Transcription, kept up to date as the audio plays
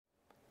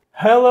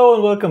Hello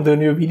and welcome to a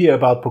new video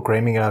about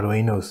programming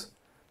Arduinos.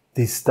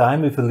 This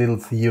time with a little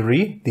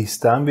theory. This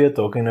time we are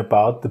talking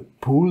about the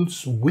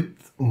pulse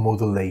width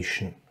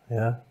modulation,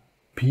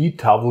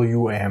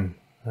 PWM.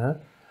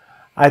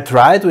 I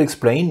try to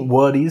explain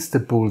what is the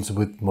pulse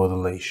width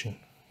modulation.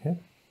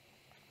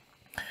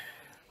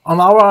 On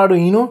our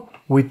Arduino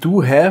we do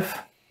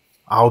have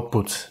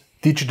outputs,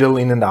 digital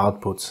in and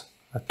outputs.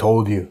 I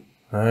told you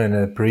in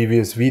a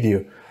previous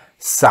video.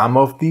 Some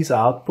of these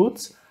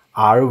outputs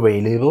are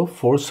available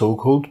for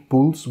so-called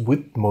pulse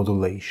width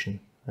modulation.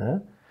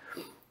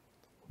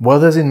 What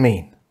does it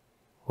mean?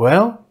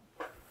 Well,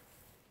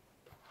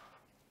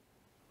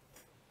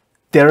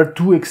 there are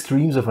two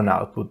extremes of an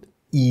output.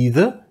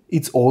 Either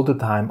it's all the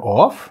time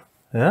off,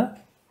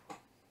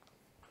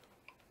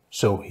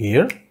 so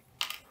here,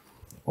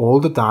 all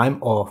the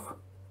time off,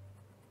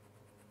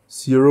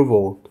 0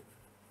 volt.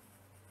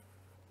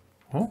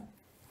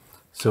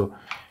 So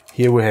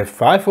here we have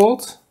 5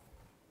 volts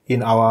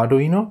in our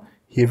Arduino.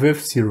 Here we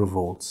have 0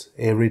 volts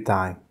every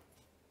time.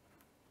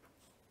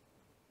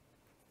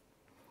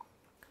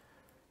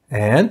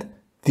 And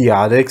the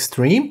other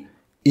extreme,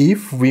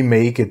 if we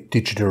make a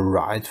digital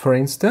write, for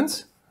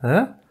instance,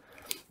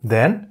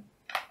 then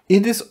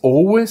it is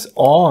always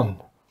on.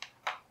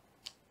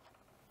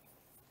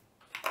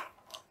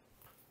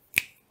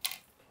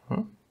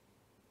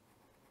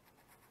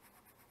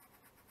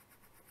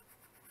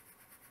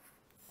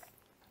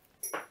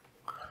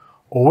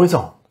 Always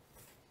on.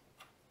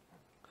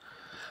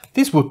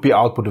 This would be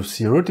output of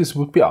 0, this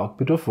would be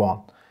output of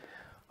 1.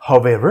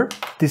 However,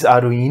 this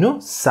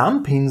Arduino,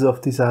 some pins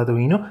of this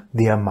Arduino,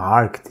 they are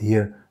marked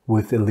here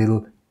with a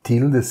little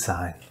tilde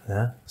sign.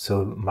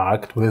 So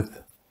marked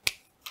with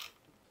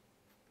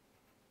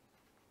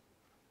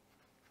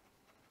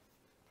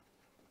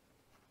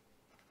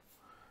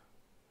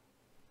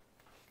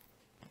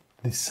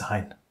this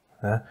sign.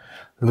 It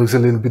looks a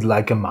little bit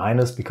like a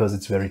minus because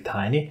it's very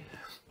tiny,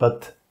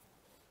 but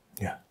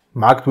yeah,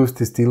 marked with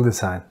this tilde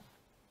sign.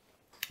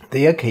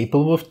 They are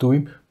capable of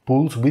doing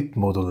pulse width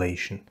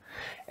modulation.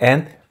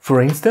 And for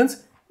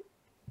instance,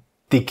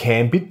 they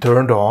can be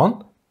turned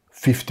on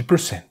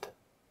 50%.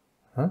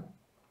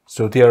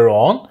 So they are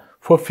on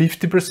for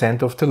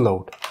 50% of the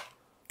load.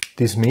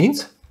 This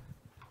means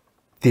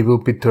they will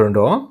be turned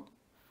on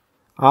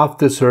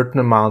after a certain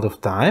amount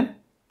of time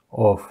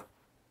off.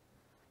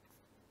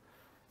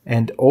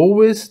 And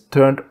always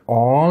turned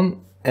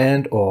on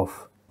and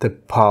off. The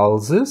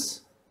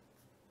pulses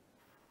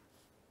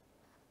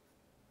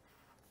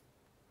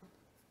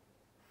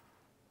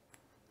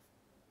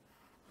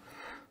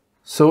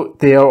so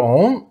they are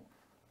on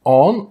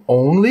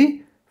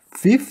only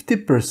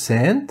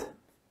 50%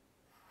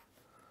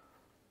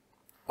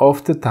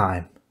 of the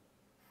time.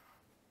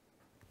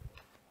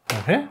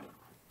 Okay.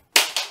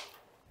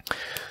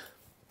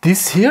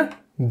 This here,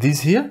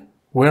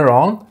 we're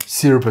on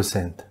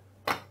 0%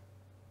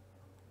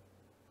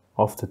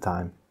 of the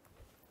time.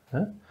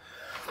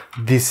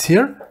 This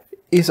here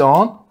is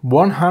on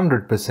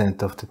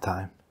 100% of the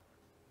time.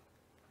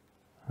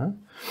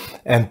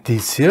 And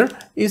this here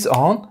is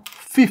on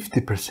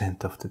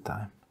 50% of the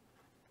time.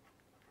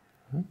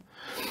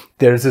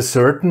 There is a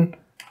certain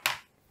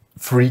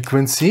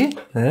frequency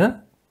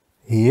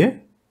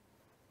here.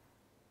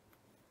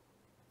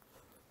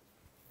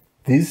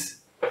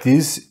 This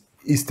is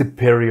the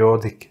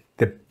period,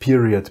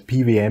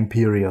 PWM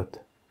period.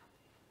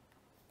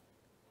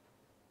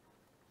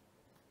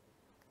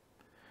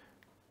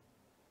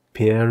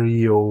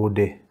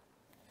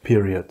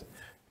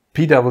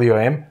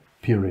 PWM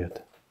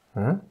period.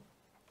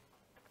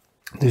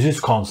 This is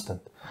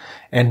constant.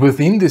 And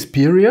within this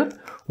period,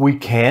 we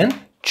can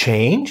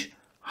change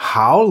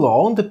how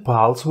long the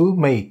pulse will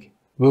be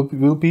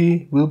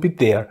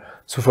there.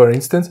 So for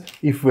instance,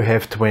 if we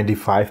have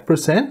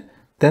 25%,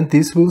 then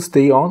this will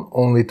stay on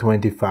only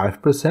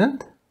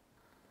 25%.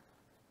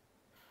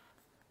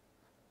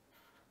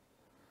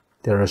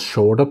 There are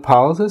shorter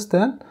pulses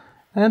then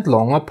and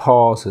longer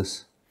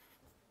pauses.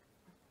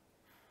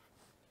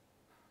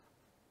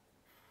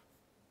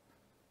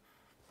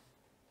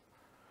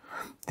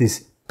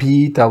 This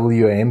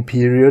PWM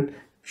period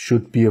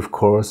should be, of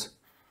course,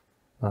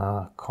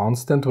 a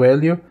constant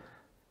value.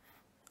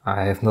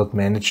 I have not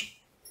managed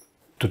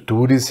to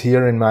do this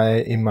here in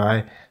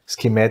my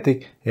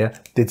schematic.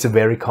 It's a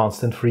very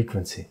constant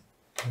frequency.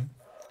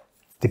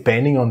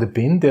 Depending on the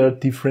pin, there are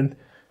different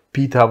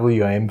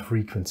PWM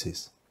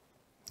frequencies.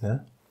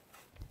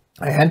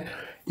 And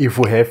if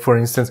we have, for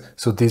instance,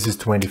 so this is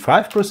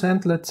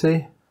 25%, let's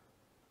say.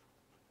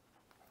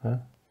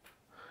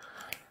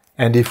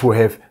 And if we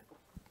have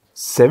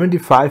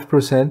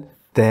 75%,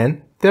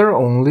 then there are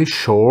only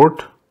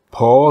short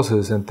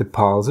pauses and the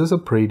pulses are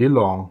pretty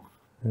long.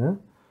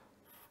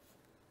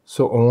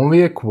 So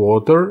only a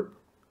quarter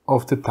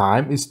of the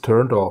time is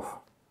turned off.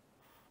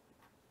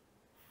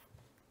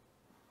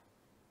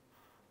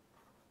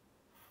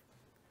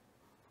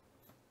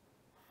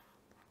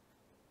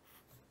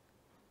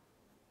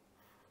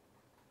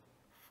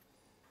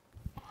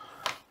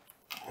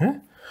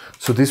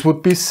 So this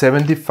would be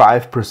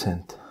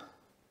 75%.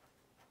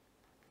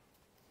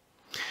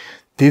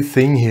 this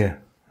thing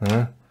here,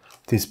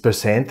 this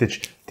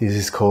percentage, this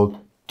is called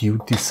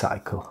duty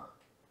cycle.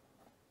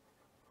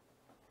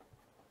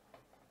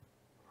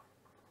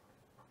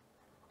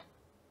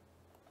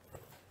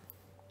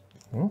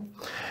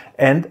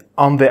 And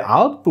on the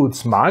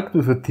outputs marked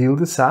with a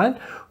tilde sign,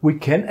 we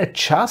can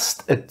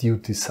adjust a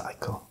duty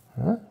cycle.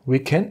 We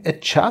can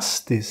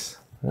adjust this.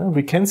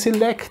 We can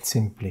select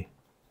simply.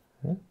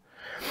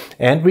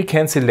 And we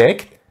can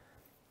select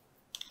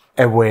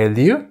a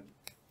value.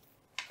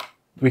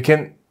 We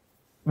can,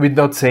 we're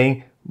not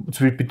saying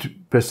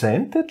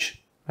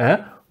percentage.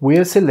 We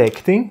are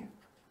selecting,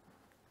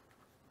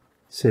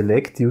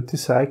 select duty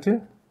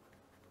cycle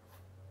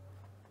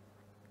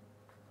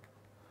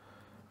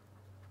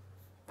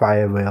by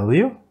a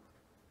value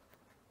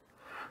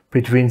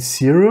between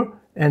 0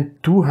 and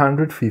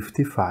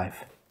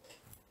 255.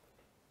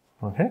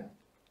 Okay?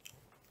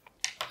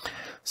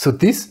 So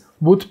this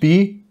would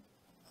be,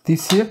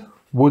 this here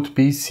would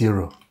be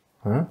 0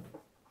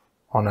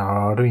 on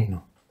our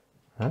Arduino.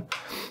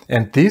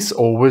 And this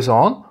always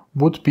on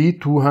would be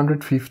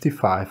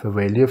 255, a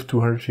value of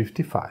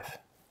 255.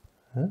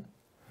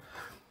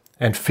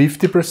 And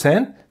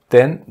 50%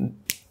 then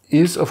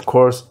is of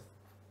course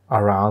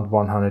around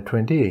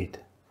 128.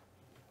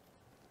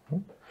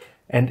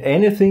 And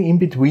anything in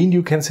between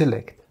you can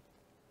select.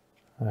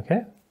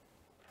 Okay?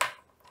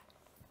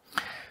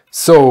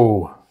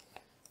 So,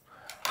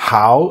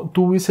 how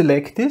do we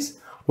select this?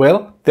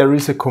 Well, there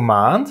is a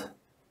command.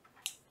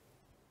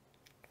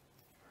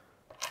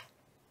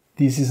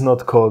 This is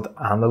not called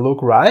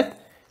analogWrite.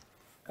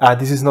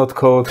 This is not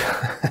called,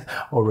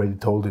 already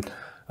told it.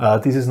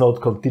 This is not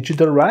called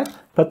digital write,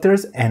 but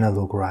there's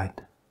analogWrite.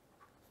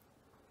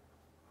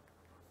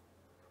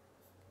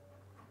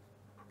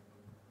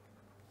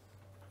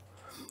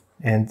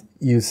 And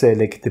you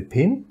select the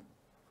pin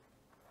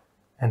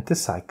and the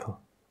cycle,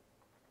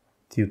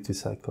 duty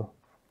cycle.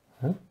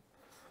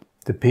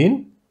 The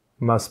pin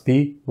must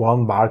be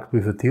one marked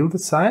with a tilde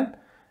sign,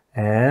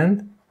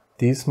 and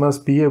this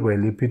must be a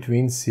value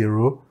between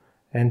 0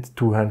 and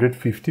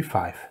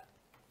 255.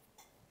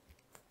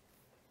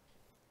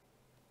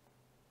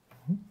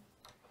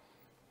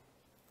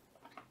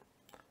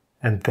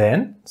 And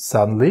then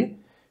suddenly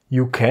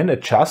you can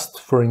adjust,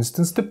 for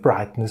instance, the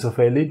brightness of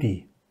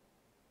LED.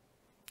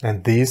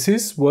 And this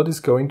is what is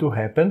going to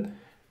happen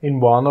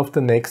in one of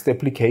the next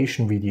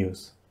application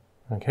videos.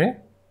 Okay?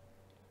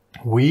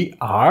 We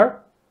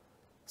are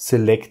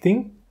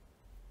selecting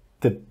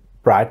the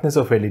brightness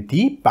of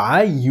LED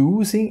by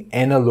using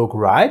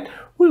analogWrite.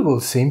 We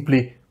will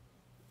simply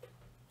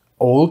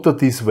alter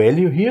this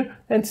value here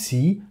and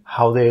see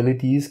how the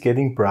LED is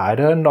getting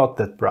brighter and not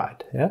that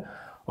bright. Yeah?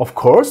 Of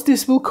course,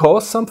 this will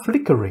cause some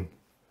flickering.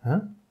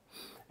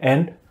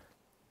 And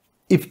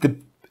if the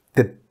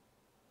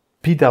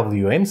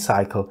PWM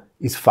cycle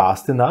is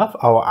fast enough,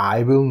 our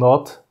eye will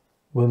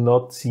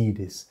not see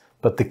this.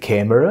 But the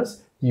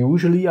cameras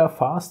usually are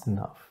fast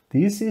enough.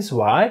 This is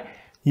why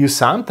you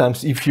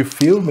sometimes, if you're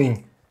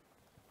filming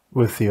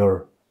with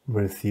your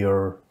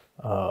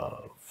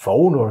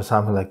phone or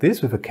something like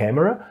this, with a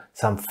camera,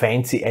 some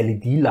fancy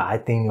LED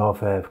lighting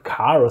of a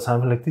car or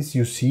something like this,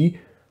 you see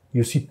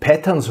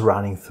patterns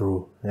running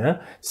through.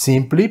 Yeah?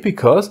 Simply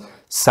because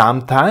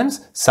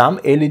sometimes some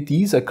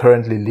LEDs are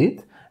currently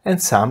lit and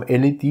some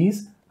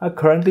LEDs are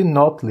currently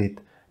not lit.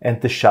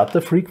 And the shutter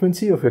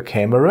frequency of your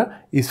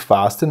camera is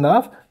fast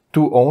enough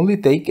to only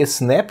take a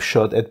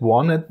snapshot at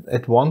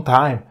one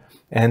time.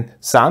 And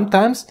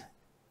sometimes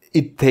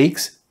it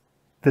takes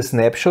the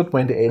snapshot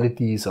when the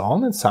LED is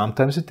on, and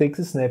sometimes it takes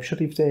a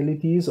snapshot if the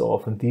LED is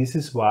off. And this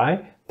is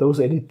why those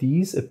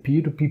LEDs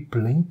appear to be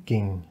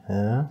blinking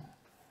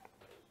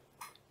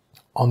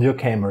on your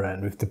camera.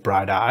 And with the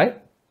bright eye,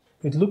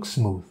 it looks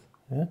smooth.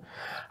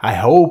 I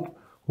hope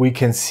we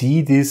can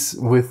see this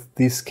with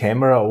this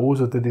camera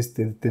also, that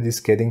is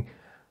getting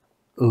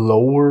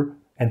lower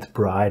and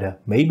brighter.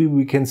 Maybe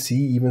we can see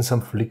even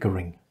some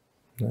flickering.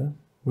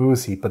 We will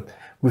see. But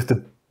with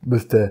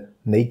the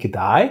naked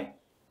eye,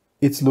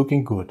 it's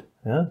looking good.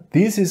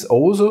 This is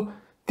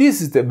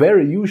the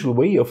very usual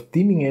way of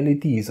dimming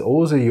LEDs.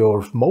 Also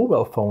your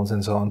mobile phones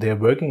and so on, they are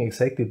working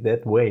exactly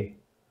that way.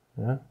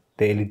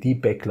 The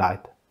LED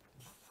backlight.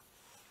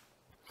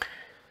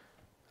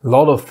 A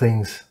lot of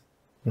things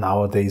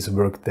nowadays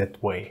work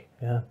that way,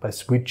 by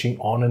switching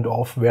on and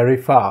off very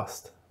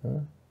fast.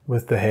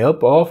 With the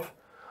help of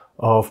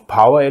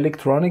power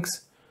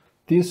electronics,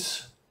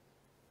 this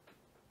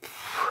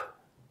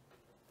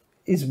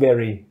is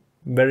very,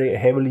 very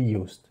heavily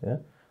used.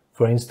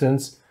 For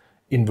instance,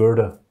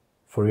 inverter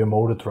for your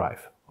motor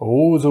drive,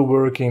 also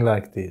working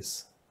like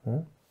this.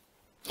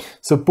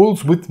 So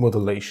pulse width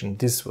modulation,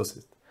 this was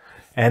it.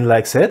 And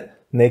like I said,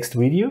 next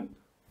video,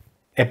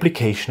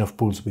 application of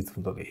pulse width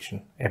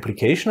modulation,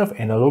 application of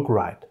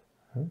analogWrite.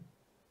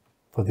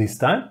 For this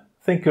time,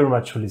 thank you very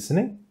much for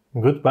listening.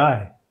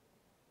 Goodbye.